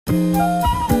Good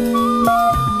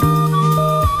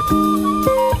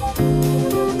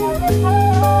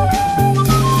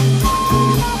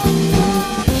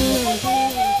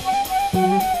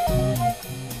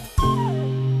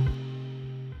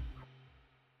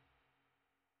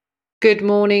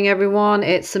morning, everyone.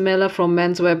 It's Samila from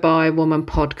Menswear by Woman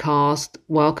podcast.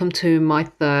 Welcome to my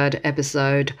third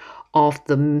episode of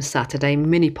the Saturday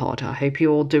mini pod. I hope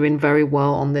you're all doing very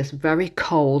well on this very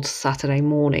cold Saturday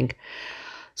morning.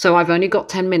 So I've only got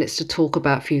 10 minutes to talk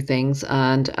about a few things,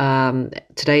 and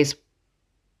today's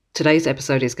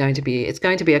episode is going to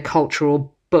be a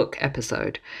cultural book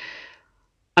episode.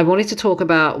 I wanted to talk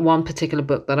about one particular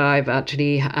book that I've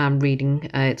actually reading.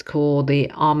 It's called The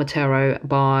Ametora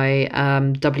by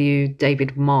W.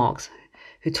 David Marx,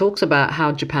 who talks about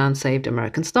how Japan saved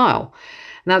American style.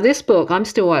 Now, this book, I'm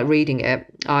still reading it.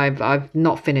 I've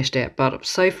not finished it, but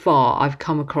so far I've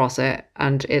come across it,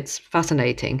 and it's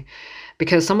fascinating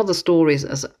because some of the stories,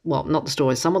 not the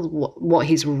stories, some of what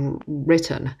he's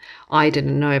written, I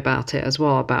didn't know about it as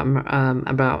well,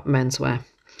 about menswear,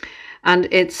 and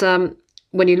it's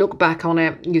when you look back on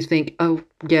it, you think, oh,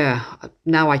 yeah,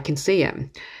 now I can see it.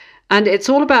 And it's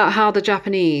all about how the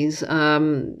Japanese,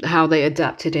 how they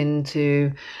adapted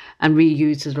into and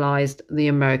reutilized the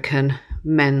American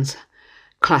men's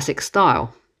classic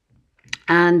style.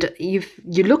 And you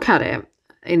look at it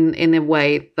in a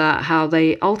way that how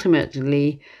they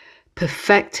ultimately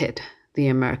perfected the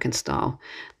American style.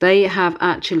 They have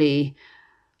actually...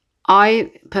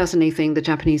 I personally think the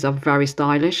Japanese are very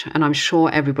stylish, and I'm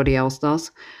sure everybody else does.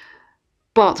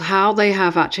 But how they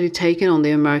have actually taken on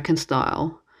the American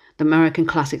style, the American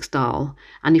classic style,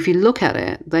 and if you look at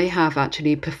it, they have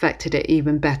actually perfected it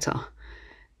even better.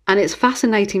 And it's a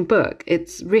fascinating book.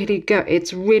 It's really good.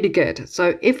 It's really good.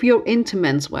 So if you're into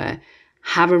menswear,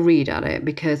 have a read at it,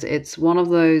 because it's one of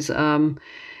those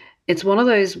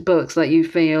books that you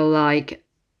feel like,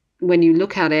 when you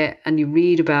look at it and you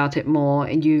read about it more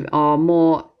and you are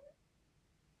more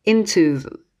into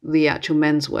the actual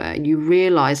menswear, you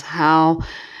realize how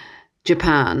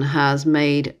Japan has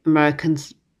made American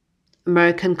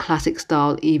classic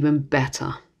style even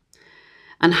better.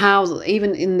 And how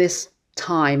even in this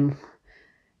time,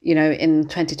 in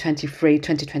 2023,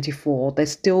 2024, they're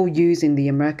still using the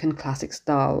American classic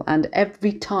style. And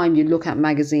every time you look at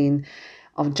magazine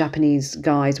of Japanese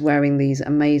guys wearing these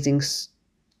amazing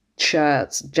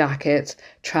shirts, jackets,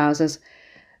 trousers,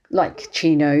 like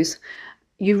chinos,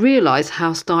 you realize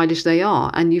how stylish they are,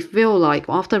 and you feel like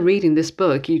after reading this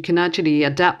book you can actually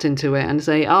adapt into it and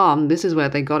say, this is where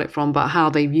they got it from, but how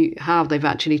they've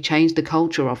actually changed the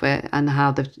culture of it and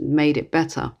how they've made it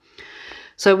better.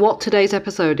 So what today's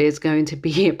episode is going to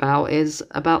be about is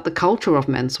about the culture of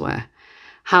menswear,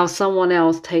 how someone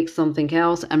else takes something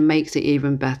else and makes it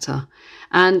even better.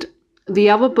 And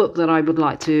the other book that I would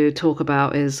like to talk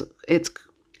about is it's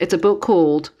a book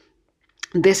called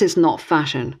This Is Not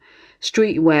Fashion: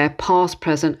 Streetwear Past,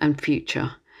 Present and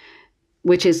Future,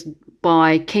 which is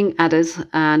by King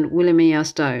Adzand Wilma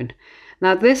Stone.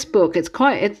 Now this book, it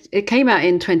came out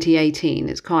in 2018.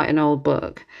 It's quite an old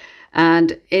book,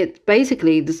 and it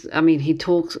basically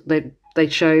they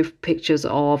show pictures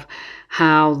of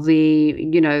how the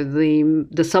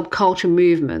subculture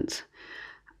movement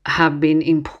have been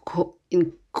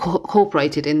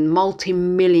incorporated in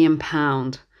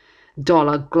multi-million-pound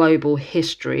dollar global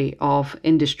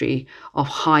industry of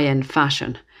high-end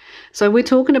fashion. So we're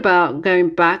talking about going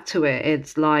back to it.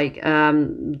 It's like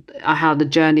how the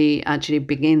journey actually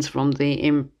begins from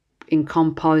the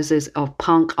encompasses of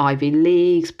punk, Ivy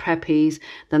Leagues, preppies,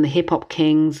 then the hip-hop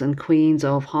kings and queens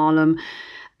of Harlem,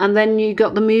 and then you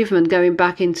got the movement going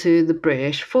back into the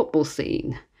British football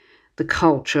scene, the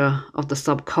culture of the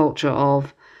subculture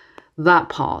of that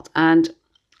part. And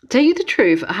tell you the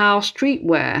truth, how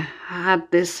streetwear had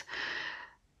this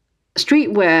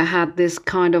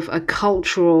kind of a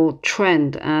cultural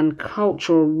trend and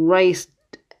cultural race.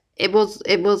 It was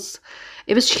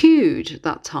huge at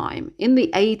that time in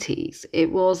the 80s.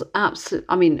 It was absolute.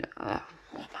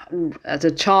 As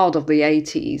a child of the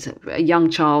 80s, a young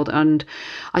child, and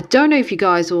I don't know if you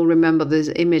guys all remember this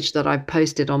image that I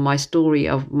posted on my story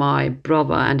of my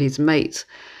brother and his mates,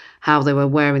 how they were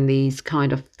wearing these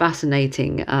kind of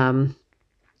fascinating,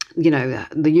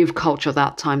 the youth culture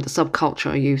that time, the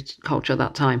subculture youth culture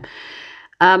that time.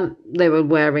 They were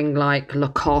wearing like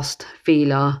Lacoste,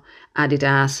 Fila,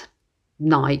 Adidas,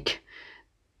 Nike,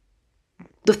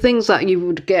 the things that you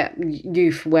would get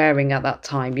youth wearing at that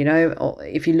time, or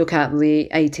if you look at the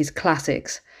 80s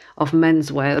classics of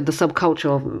menswear, the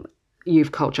subculture of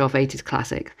youth culture of 80s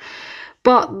classics.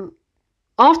 But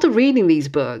after reading these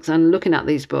books and looking at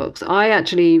these books, I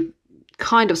actually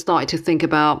kind of started to think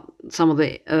about some of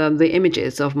the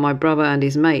images of my brother and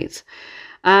his mates.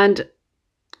 And to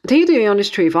tell you the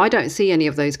honest truth, I don't see any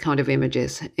of those kind of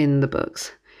images in the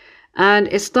books. And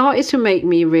it started to make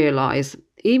me realize,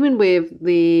 even with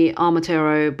the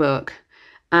Ametora book,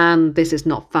 and This Is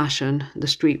Not Fashion, the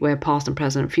Streetwear Past and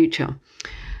Present and Future,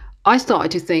 I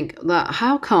started to think that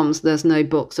how comes there's no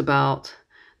books about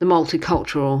the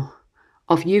multicultural,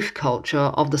 of youth culture,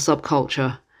 of the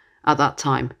subculture at that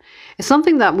time? It's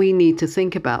something that we need to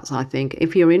think about, I think,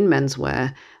 if you're in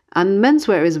menswear. And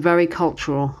menswear is very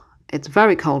cultural. It's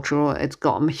very cultural. It's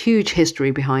got a huge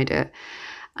history behind it,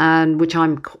 and which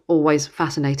I'm always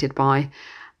fascinated by.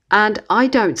 And I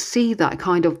don't see that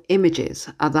kind of images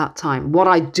at that time. What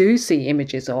I do see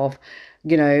images of,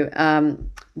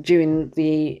 during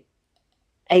the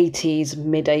 80s,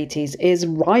 mid 80s, is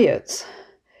riots.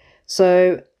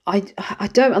 So I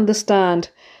don't understand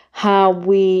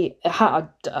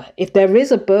if there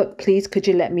is a book, please could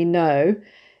you let me know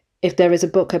if there is a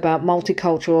book about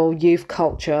multicultural, youth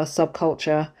culture,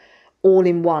 subculture, all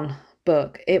in one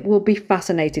book. It will be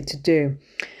fascinating to do.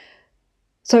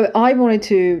 So I wanted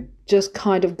to just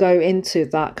kind of go into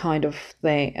that kind of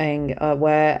thing,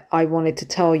 where I wanted to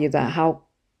tell you that how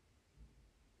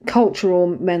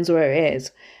cultural menswear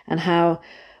is, and how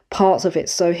parts of it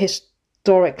so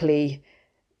historically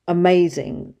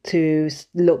amazing to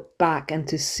look back and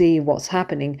to see what's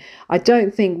happening. I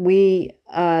don't think we,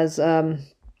 as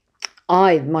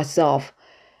I myself,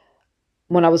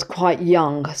 when I was quite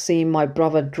young, seeing my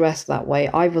brother dressed that way,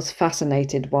 I was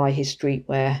fascinated by his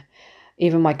streetwear.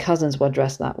 Even my cousins were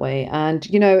dressed that way. And,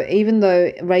 even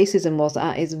though racism was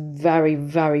at its very,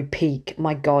 very peak,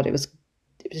 my God, it was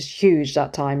huge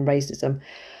that time, racism.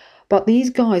 But these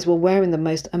guys were wearing the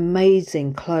most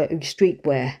amazing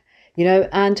streetwear,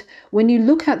 and when you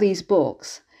look at these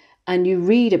books and you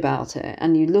read about it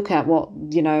and you look at what,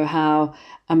 how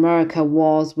America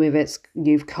was with its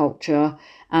youth culture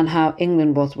and how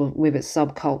England was with its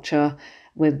subculture,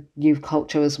 with youth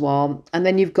culture as well. And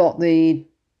then you've got a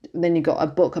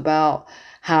book about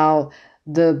how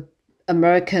the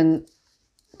American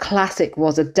classic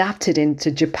was adapted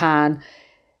into Japan.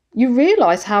 You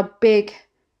realize how big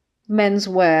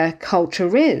menswear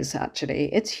culture is,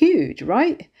 actually. It's huge,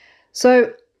 right?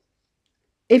 So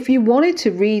if you wanted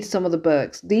to read some of the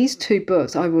books, these two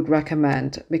books I would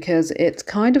recommend, because it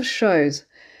kind of shows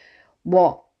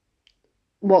what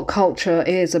culture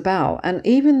is about. And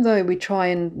even though we try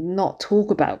and not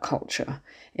talk about culture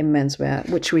in menswear,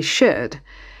 which we should,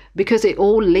 because it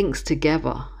all links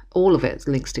together, all of it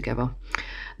links together.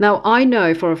 Now, I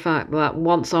know for a fact that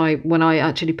when I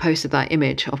actually posted that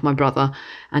image of my brother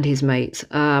and his mates,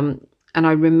 and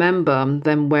I remember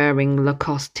them wearing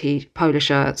Lacoste polo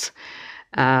shirts,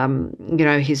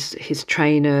 his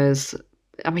trainers.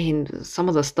 I mean, some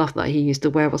of the stuff that he used to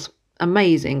wear was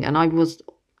amazing. And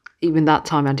even that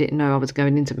time, I didn't know I was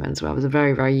going into menswear. I was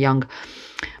very, very young.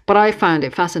 But I found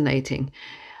it fascinating.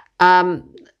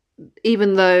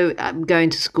 Even though going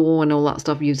to school and all that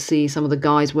stuff, you'd see some of the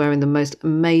guys wearing the most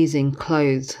amazing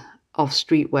clothes of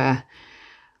streetwear.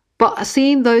 But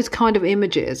seeing those kind of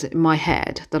images in my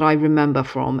head that I remember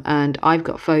from, and I've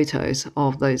got photos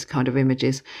of those kind of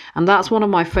images. And that's one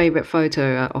of my favorite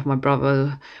photos of my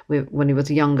brother when he was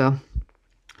younger,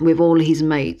 with all his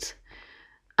mates.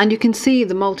 And you can see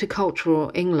the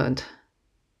multicultural England.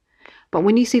 But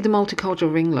when you see the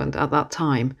multicultural England at that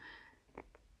time,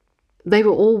 they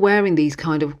were all wearing these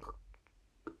kind of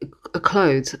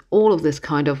clothes, all of this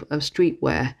kind of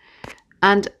streetwear.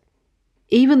 And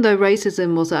even though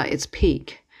racism was at its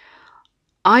peak,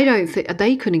 I don't think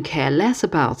they couldn't care less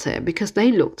about it, because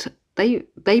they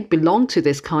belonged to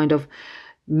this kind of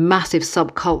massive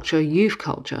subculture, youth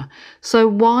culture. So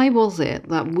why was it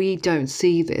that we don't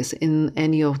see this in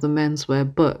any of the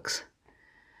menswear books?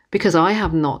 Because I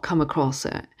have not come across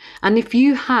it. And if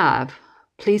you have,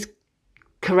 please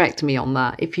correct me on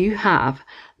that. If you have,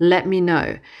 let me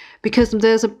know, because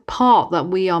there's a part that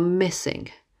we are missing,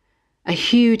 a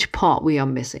huge part we are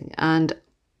missing, and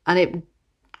it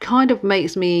kind of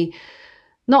makes me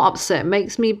not upset,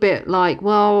 makes me a bit like,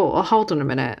 well, hold on a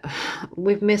minute,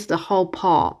 we've missed a whole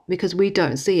part because we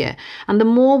don't see it. And the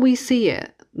more we see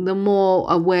it, the more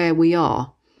aware we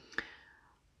are.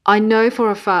 I know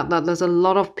for a fact that there's a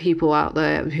lot of people out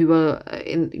there who are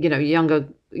younger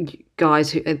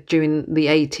guys who during the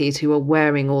 80s who are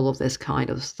wearing all of this kind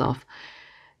of stuff,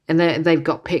 and they've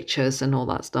got pictures and all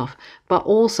that stuff. But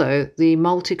also the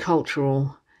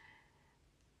multicultural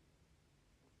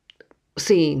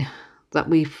scene that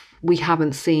we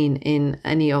haven't seen in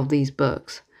any of these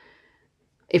books.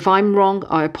 If I'm wrong,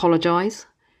 I apologize,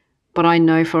 but I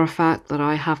know for a fact that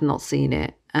I have not seen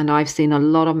it. And I've seen a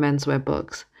lot of menswear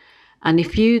books. And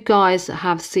if you guys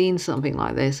have seen something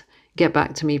like this, get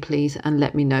back to me, please, and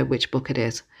let me know which book it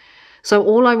is. So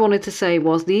all I wanted to say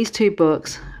was these two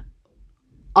books,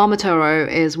 Ametora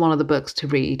is one of the books to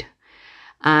read,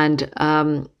 and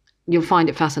you'll find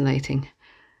it fascinating.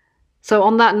 So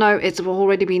on that note, it's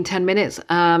already been 10 minutes.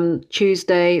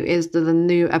 Tuesday is the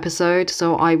new episode,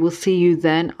 so I will see you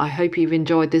then. I hope you've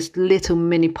enjoyed this little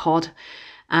mini pod,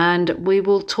 and we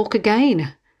will talk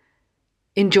again.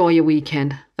 Enjoy your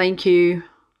weekend. Thank you.